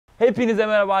Hepinize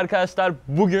merhaba arkadaşlar.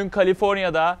 Bugün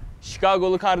Kaliforniya'da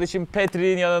Chicago'lu kardeşim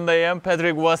Patrick'in yanındayım.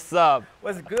 Patrick, what's up?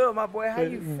 What's good, my boy? How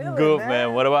you feeling, good, man?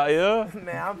 What about you?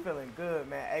 Man, I'm feeling good,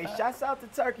 man. Hey, shouts out to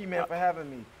Turkey, man, for having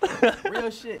me.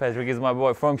 Real shit. Patrick is my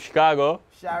boy from Chicago.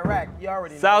 Chirac, you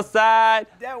already know. Southside.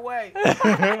 That way.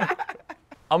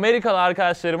 Amerikalı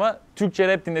arkadaşlarıma Türkçe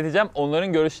rap dinleteceğim.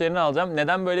 Onların görüşlerini alacağım.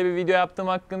 Neden böyle bir video yaptığım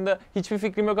hakkında hiçbir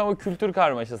fikrim yok ama kültür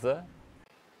karmaşası.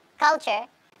 Culture.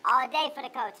 All day for the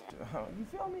culture. You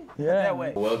feel me? Yeah. That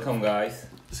way. Welcome, guys.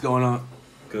 What's going on?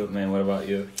 Good, man. What about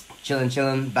you? Chilling.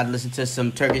 About to listen to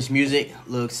some Turkish music.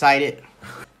 A little excited.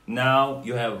 Now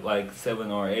you have like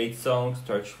 7 or 8 songs,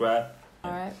 Turkish rap.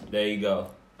 Alright. There you go.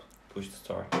 Push the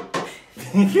start.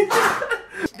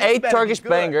 8 Turkish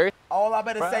bangers. All I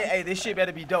better say, hey, this shit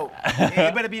better be dope.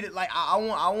 It better be like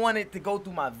I want it to go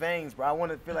through my veins, bro. I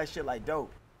want to feel that shit like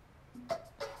dope.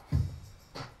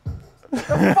 What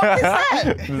the fuck is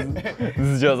that? This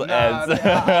is just ads. Man,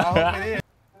 I hope it is.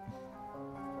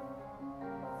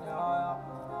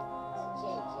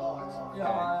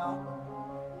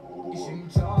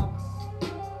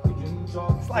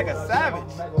 It's like a savage.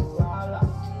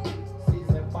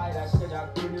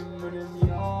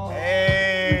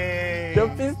 Hey.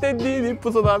 Çok istediğini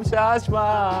pusulam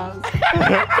şaşmaz.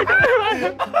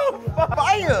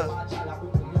 Fire.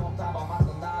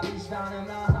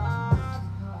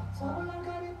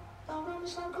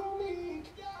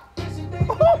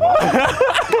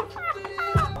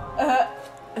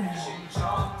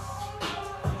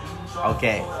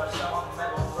 Okay.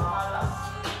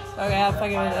 Okay, I'll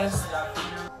fucking with this.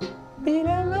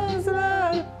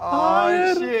 Bilemezler.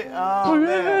 Oh shit. Oh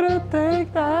man.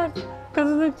 Tekrar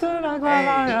Kazıdık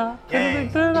tırnaklara.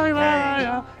 Kazıdık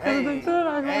tırnaklara. Kazıdık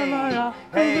tırnaklara.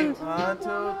 Hey, 1, 2, 3.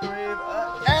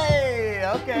 Hey,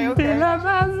 okay.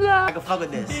 Bilemezler. I can fuck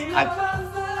with this.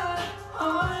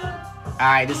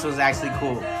 Alright, this was actually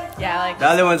cool. Yeah, I like The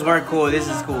other ones weren't cool. This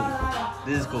is cool.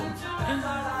 This is cool.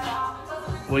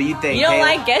 What do you think? You don't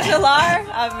Caleb? like Gecelar?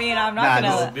 I mean, I'm not Nah,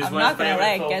 gonna let Gecelar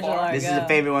This go. is the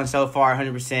favorite one so far,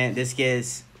 100%. This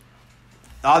gets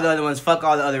all the other ones. Fuck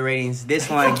all the other ratings. This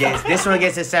one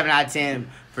gets a 7 out of 10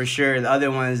 for sure. The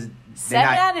other ones, 7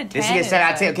 out of 10. This gets 7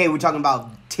 out of 10. Okay, we're talking about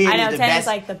 10 I know, is the 10 best. is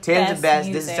like the 10 is the best best.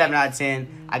 This is music. 7 out of 10.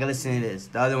 I can listen to this.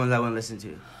 The other ones I wouldn't listen to.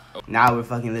 Now we're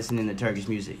fucking listening to Turkish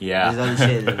music. Yeah. This other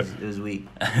shit it was weak.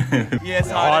 Yeah,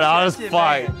 so Hard as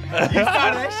fuck. You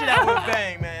started that shit out with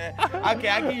bang, man. Okay,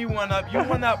 I give you one up. You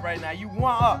one up right now. You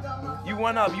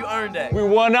one up. You earned that. We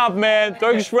one up, man.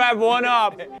 Turkish rap one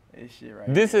up. This shit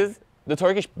right. This is the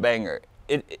Turkish banger.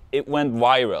 It went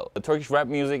viral. The Turkish rap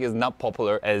music is not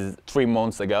popular as 3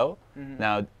 months ago.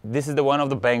 Now, this is the one of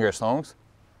the banger songs.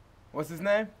 What's his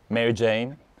name? Mary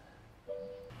Jane.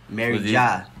 Mary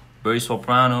J. Very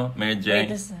soprano, Mary Wait, Jane.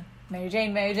 this is Mary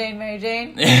Jane. Mary Jane.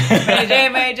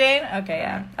 Okay,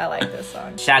 yeah, I like this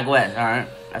song. Shaq West, alright.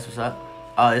 That's what's up.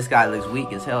 Oh, this guy looks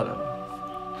weak as hell though.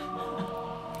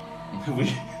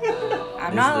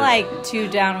 I'm not like too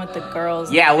down with the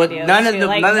girls. Yeah, with videos, none of too. the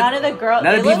like, none of the girls.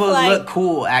 None of the people like, look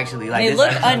cool actually. Like they this,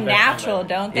 look unnatural,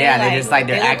 don't they? Yeah, they're just like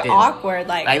they're they acting. look awkward.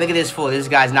 Like look at this fool. This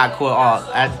guy's not cool at all.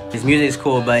 His music's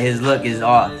cool, but his look is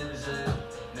off.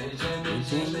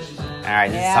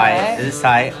 Alright, this is tight. Right? This is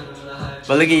tight.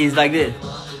 But look at he's like this.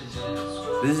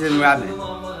 This is him rapping.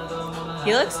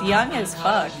 he looks young as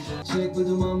fuck. He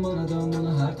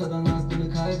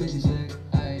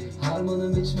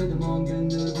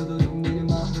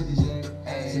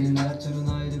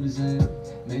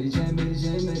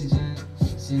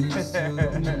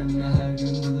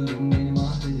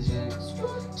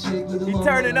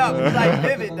turned it up. He's like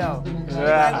vivid though. He's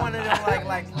like one of them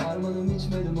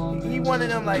he one of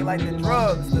them like the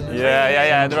drugs.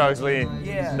 Yeah, drugs, lean.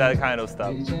 Yeah. That kind of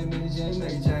stuff.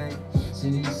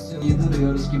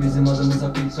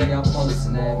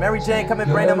 Mary Jane, come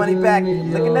and bring the money back.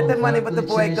 Looking at the money, but the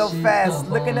boy go fast.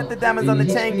 Looking at the diamonds on the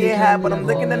chain get high, but I'm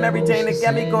looking at Mary Jane that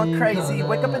got me going crazy.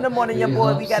 Wake up in the morning, young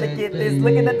boy, we gotta get this.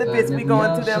 Looking at the bitch, we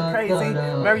going too damn crazy.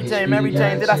 Mary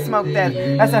Jane, did I smoke that?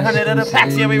 That's 100 of the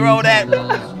packs, yeah, we roll that.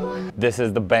 This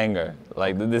is the banger.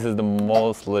 Like, this is the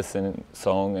most listened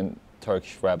song in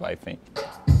Turkish rap, I think.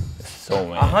 So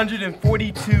many.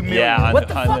 142 million. Yeah, what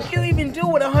the fuck you even do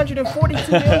with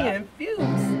 142 million views?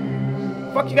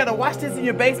 Fuck, you gotta watch this in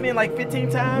your basement like 15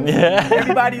 times? Yeah.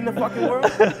 Everybody in the fucking world?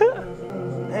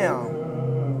 Damn.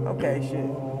 Okay, shit.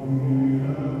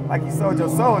 Like you sold your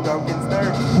soul, though. I'm getting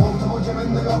stirred.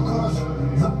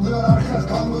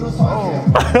 Oh.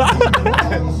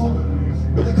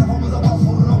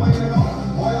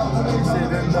 Shit,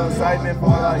 there's no excitement for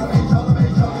life.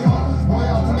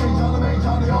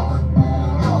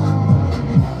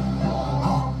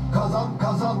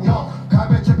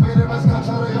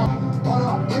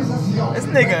 This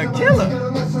nigga a killer.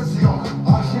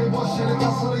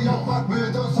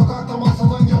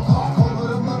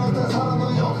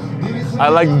 I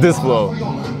like this flow.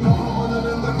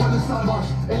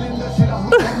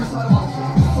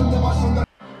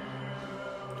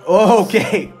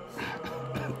 Okay.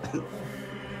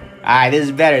 Alright, this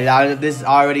is better. This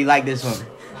already like this one.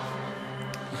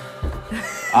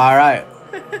 Alright.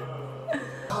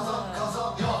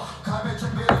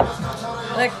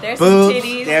 Look, there's Boom. some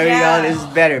titties. There we go. This is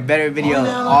better. Better video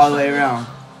all the way around.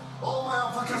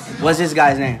 What's this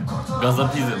guy's name?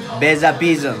 Gazapizm.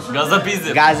 Gazapizm.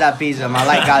 Gazapizm. Gazapizm. I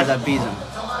like Gazapizm.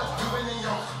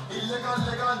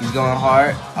 He's going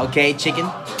hard. Okay, chicken.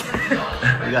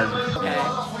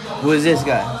 Who is this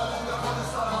guy?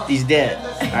 He's dead.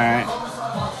 Alright.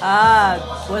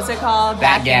 What's it called?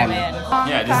 Backgammon.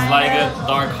 Yeah, this is like a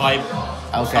dark hype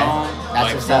Okay. song. That's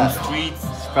Like what's from up. streets.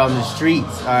 From the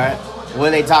streets. Alright. What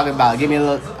are they talking about? Give me a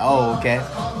look. Oh, okay.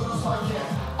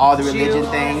 All the religion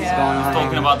things going on.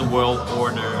 Talking about the world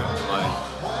order. Like,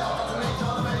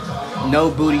 No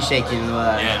booty shaking.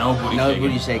 yeah, no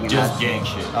booty shaking. Just That's- gang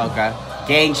shit. Okay.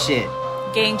 Gang shit.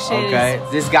 Gang shit. Okay.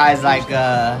 This guy's like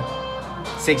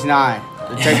 6'9".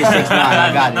 The Turkish 6'9".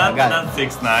 I got it. I got Not it.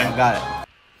 6'9". I got it.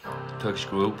 Turkish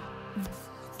group.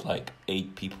 It's like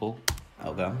 8 people.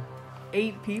 Okay.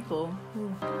 8 people.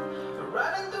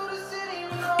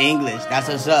 English. That's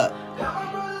what's up.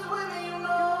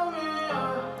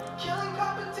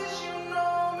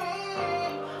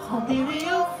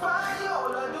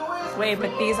 Wait,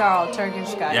 but these are all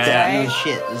Turkish guys, Yeah, yeah. No right?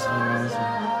 shit. This is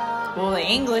Well, the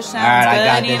English sounds Alright, I good,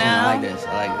 got you this one. I know? like this. I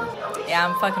like this. Yeah,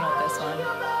 I'm fucking with this one.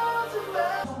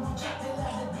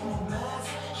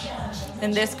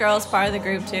 And this girl's part of the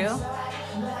group too?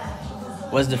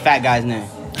 What's the fat guy's name?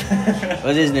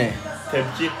 What's his name?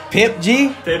 Tepki. Pip G?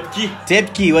 Tepki.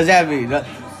 Tipki. What's that mean?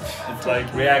 It's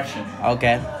like reaction.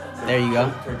 Okay. There you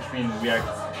go. Turkish means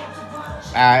reaction.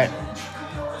 Alright.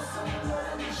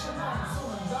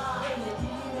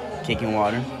 Kicking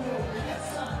water.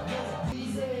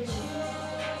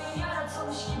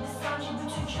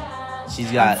 She's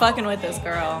I'm got. fucking with this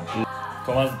girl.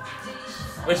 Come on.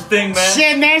 What you think, man?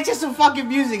 Shit, man. It's just some fucking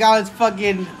music. I was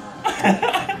fucking.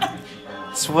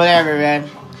 It's whatever, man.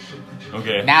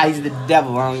 Okay. Now he's the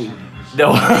devil.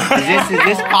 No. Is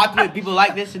this popular? People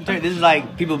like this in Turkey? This is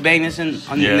like people bang this in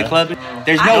the club?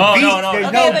 There's no No, beat. no, no. There's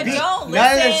Okay, no but beat. don't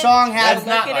None of the listen. song has. That's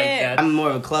not Look at like it. that. I'm more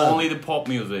of a club. Only the pop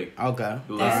music. Okay.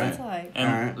 You This listen. is like... And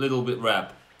Alright. little bit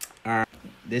rap.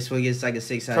 This one gets like a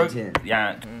 6 out of 10.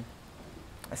 Yeah.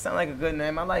 That sound like a good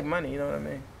name. I like money, you know what I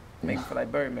mean? Make it feel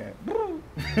like Birdman.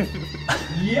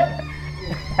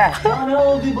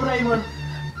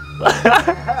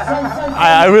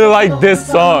 I really like this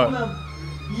song.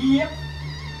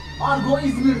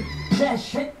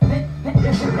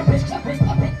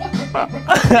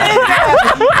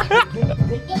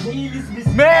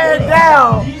 Man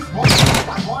down!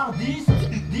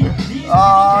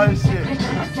 Oh shit.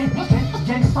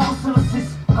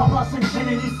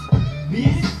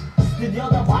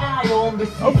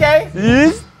 Okay.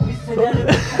 Yes.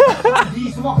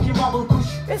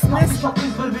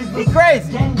 He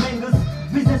crazy.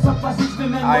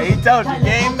 He told you,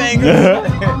 game bangers.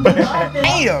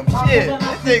 Damn, shit.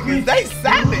 This niggas, they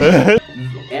savage.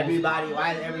 Everybody,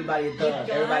 why is everybody a thug?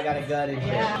 Everybody got a gun and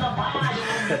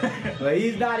shit. But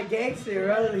he's not a gangster,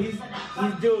 bro. He's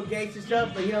doing gangster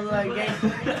stuff, but he don't look like a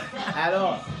gangster at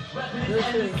all.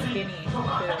 Really skinny, too.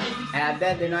 And I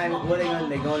bet they're not even, what are they gonna do?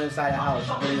 They're going inside the house.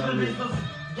 What are they gonna do?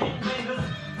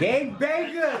 Gang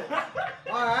banger!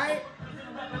 Alright.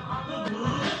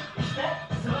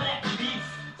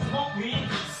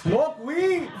 Smoke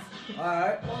weed!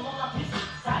 Alright.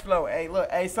 Flow, hey, look,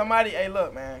 hey, somebody, hey,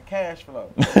 look, man, cash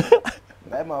flow.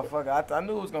 That motherfucker, I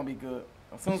knew it was gonna be good.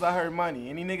 As soon as I heard money,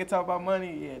 any nigga talk about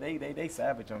money, yeah, they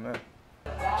savage on that.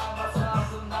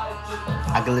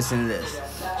 I can listen to this.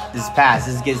 This pass.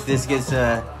 This gets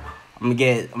I'm gonna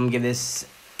give this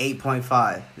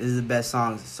 8.5. This is the best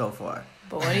song so far.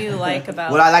 But what do you like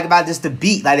about... What I like about just the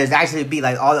beat, like there's actually a beat.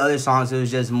 Like all the other songs, it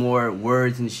was just more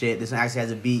words and shit. This one actually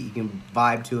has a beat. You can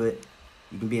vibe to it.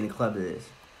 You can be in the club to this.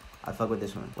 I fuck with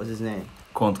this one. What's his name?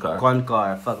 Kontkar.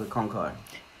 Konkar. I fuck with Konkar.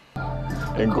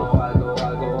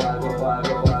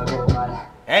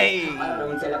 Hey!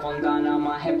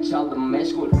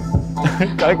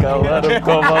 Kakalarım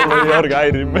kovalıyor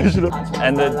gayrimeşru.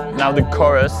 And now the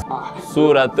chorus.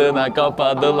 Suratına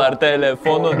kapadılar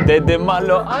telefonu. Dedim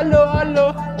alo alo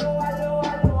alo.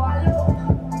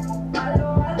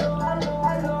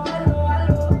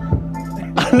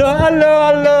 Alo alo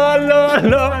alo alo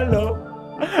alo alo.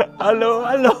 Hello,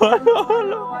 hello, hello,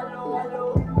 hello.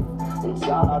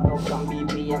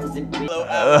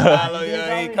 Hello,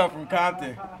 yo, he come from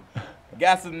Compton.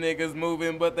 Got some niggas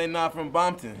moving, but they not from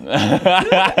Bompton.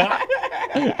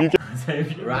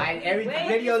 Right? Every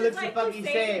video looks the fucking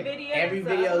same. Every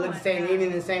video looks the same, even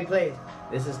in the same place.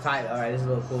 This is tight. Alright, this is a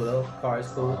little cool though. Car is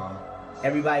cool.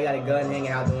 Everybody got a gun hanging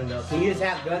out the window. Can you just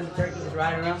have guns in Turkey just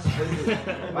riding around?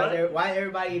 Why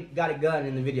everybody got a gun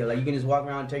in the video? Like you can just walk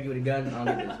around Turkey with a gun? I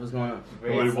don't get this. What's going on?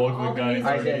 Everybody walking with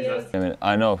guns.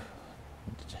 I know.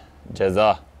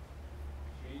 Ceza.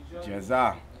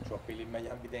 Ceza. Çok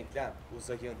bilinmeyen bir denklem.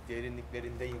 Uzayın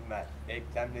derinliklerindeyim ben.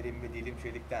 Eklemlerim ve dilim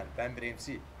çelikten. Ben bir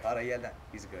MC. Kara yelden.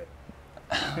 He's good.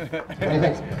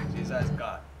 Ceza is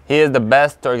God. He is the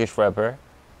best Turkish rapper.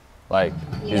 Like,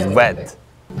 he's wet.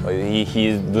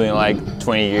 He's doing like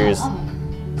 20 years.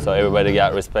 So everybody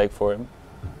got respect for him.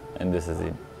 And this is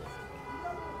it.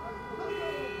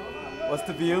 What's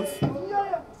the views?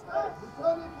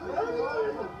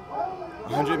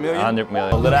 100 million? 100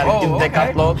 million. Olur herkes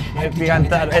dekathlon. Hep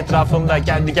kenter etrafımda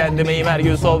kendi kendime her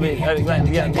gün sol bir gel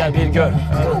bir gör.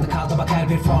 Kaldı bak her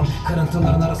bir form.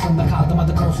 Kırıntıların arasında kaldım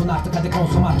hadi konsun artık hadi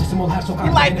konsum artistim ol her sokakta.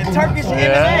 You like the Turkish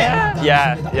Eminem?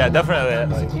 Yeah,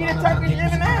 definitely. You the Turkish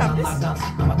Eminem?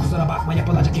 Ama kusura bakma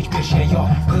yapılacak hiçbir şey yok.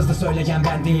 Hızlı söyleyen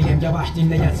ben değilim. Yavaş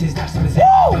dinleyen siz dersiniz.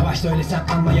 Yavaş söylesem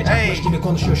anlayacakmış gibi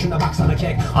konuşuyor şuna baksana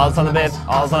kek. Al sana bet,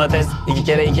 al sana test. 2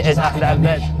 kere 2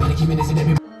 ezhel-Kazıdık. Beni kiminizi de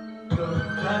bir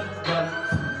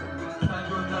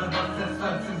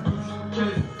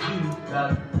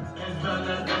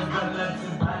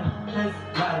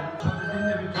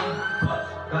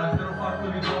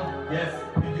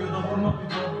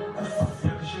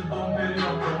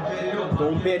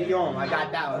Don I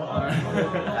got that one.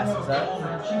 That's what's up. I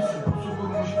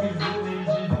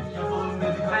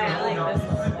like this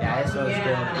one. Yeah, this one's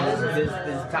Yeah. good. This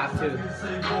is top 2.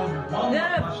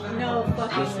 No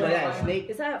fucking Look at that, Snake.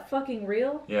 Is that fucking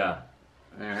real? Yeah.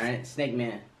 Alright, Snake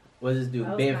Man. What does this do? That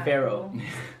was Ben kinda Fero. cool.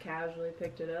 Casually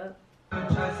picked it up.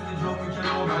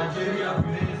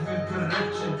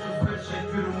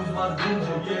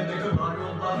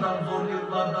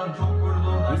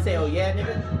 You say, oh yeah,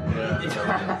 nigga?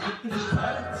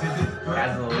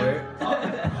 That's a little weird.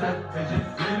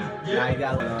 Now you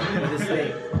got this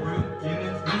Snake.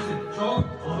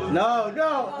 No,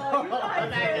 no!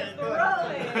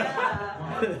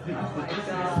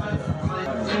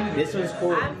 This was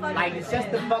cool. Like it's just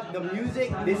the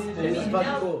music. This is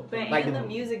fucking cool. But Like the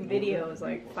music video is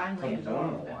like finally a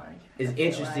normal one. is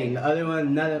interesting. The other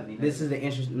one, none of. This is the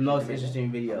most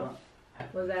interesting video.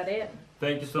 Was that it?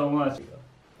 Thank you so much.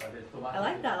 I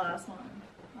like that last one.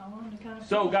 I wanted to kind of.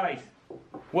 So guys,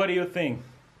 what do you think?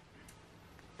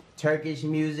 Turkish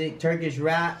music, Turkish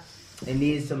rap. It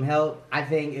needs some help. I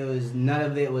think it was none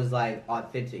of it was like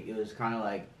authentic. It was kind of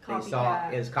like they saw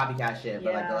Copycat. it was copycat shit.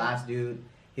 But like the Yeah. last dude,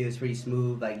 he was pretty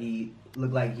smooth. Like he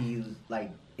looked like he was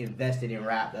like invested in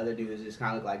rap. The other dudes just kind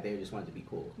of looked like they just wanted to be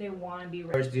cool. They want to be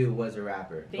First dude was a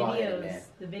rapper. Bald-headed man. videos.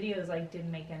 The videos like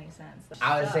didn't make any sense.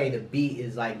 I would say the beat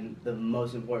is like the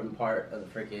most important part of the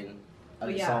freaking of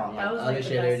the Yeah, song. that Like was, the like, other the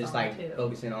shit, best they're just song, like too.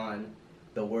 focusing on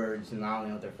the words and I don't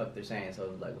know what the fuck they're saying. So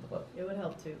it was like, what the fuck? It would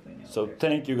help too if we knew. So what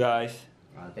thank you guys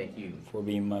Thank you. for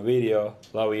being in my video.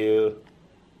 Love you.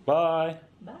 Bye.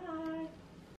 Bye.